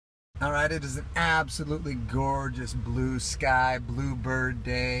All right, it is an absolutely gorgeous blue sky, bluebird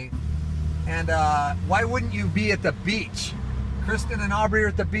day. And why wouldn't you be at the beach? Kristen and Aubrey are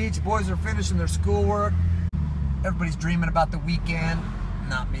at the beach. Boys are finishing their schoolwork. Everybody's dreaming about the weekend.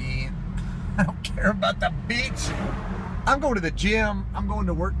 Not me. I don't care about the beach. I'm going to the gym. I'm going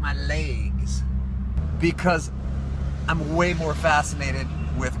to work my legs because I'm way more fascinated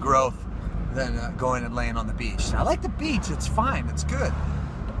with growth than going and laying on the beach. I like the beach. It's fine. It's good.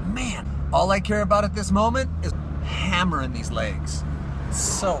 Man, all I care about at this moment is hammering these legs. It's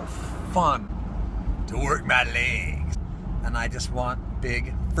so fun to work my legs. And I just want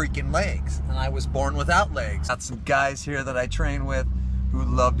big freaking legs. And I was born without legs. Got some guys here that I train with who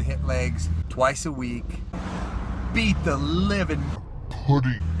love to hit legs twice a week, beat the living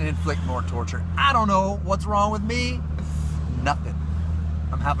pudding, and inflict more torture. I don't know what's wrong with me. Nothing.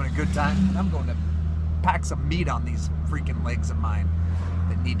 I'm having a good time. And I'm going to pack some meat on these freaking legs of mine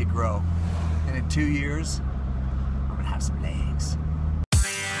that need to grow. And in 2 years, I'm gonna have some legs.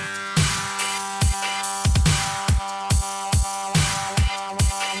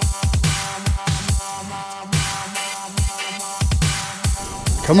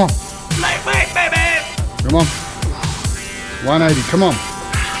 Come on. Lightweight, baby! Come on. 180, come on.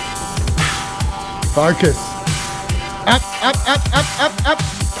 Focus. Up, up, up, up, up, up.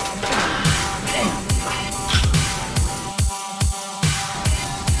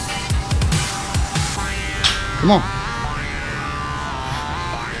 Come on.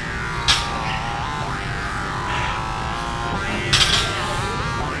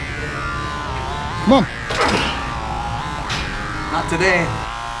 Come on. Not today.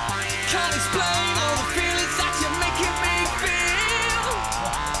 Can't explain all the feelings that you're making me feel.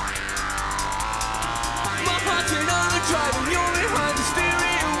 My heart's in overdrive and you're behind the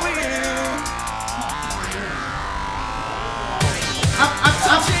steering wheel. Up, up, up.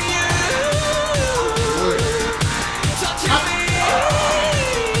 Touching you. Touching me.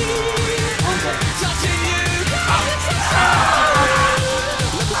 Touching you.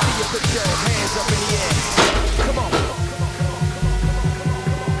 Let me see you put your hands up in the air. Come on.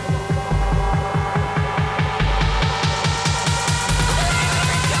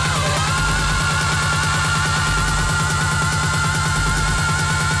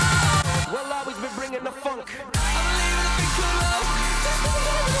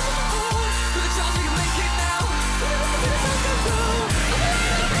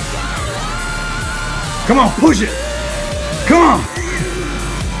 Come on, push it. Come on.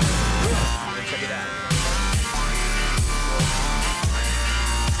 Check it out.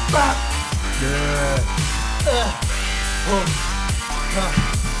 Good.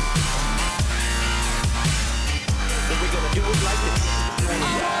 So we're gonna do it like this. I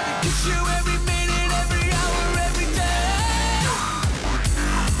wanna kiss you every minute, every hour, every day.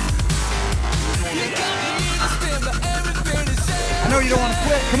 You got me in a spin, but everything is safe. I know you don't want to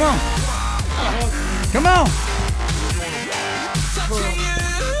quit. Come on. Come on. Touching you.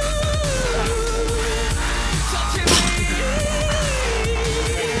 Touching me.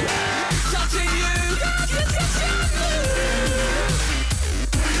 Touching you.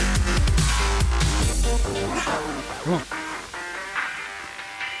 Come on.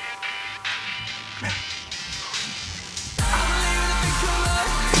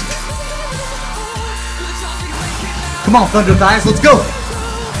 Come on, Thunder Thighs, let's go.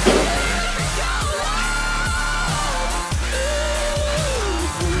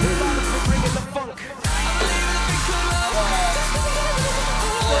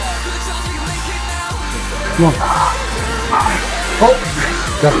 Come on. Oh.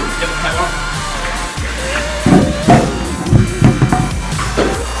 Go.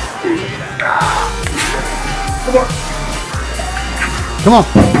 Come on.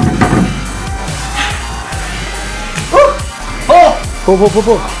 Oh. Pull, pull, pull,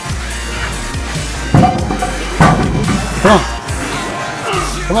 pull. Come on.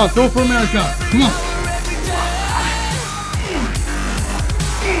 Come on, go for America. Come on.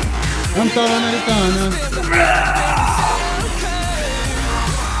 Cantare americana.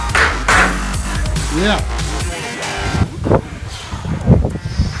 Yeah.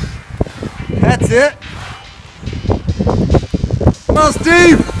 That's it. Come on,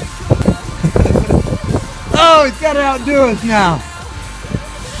 Steve. Oh, he's got to outdo us now.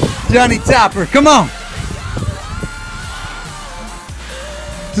 Johnny Topper, come on.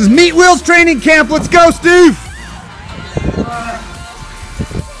 This is Meat Wheels training camp. Let's go, Steve.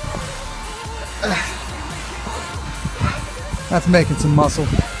 That's making some muscle.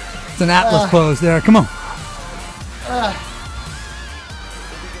 It's an Atlas pose there. Come on.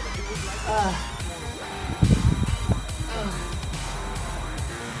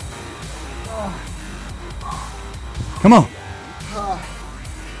 Come on.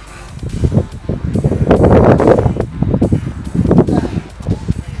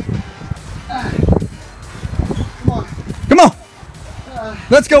 Come on.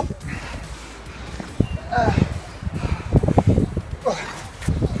 Let's go.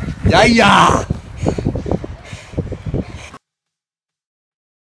 Yeah, yeah.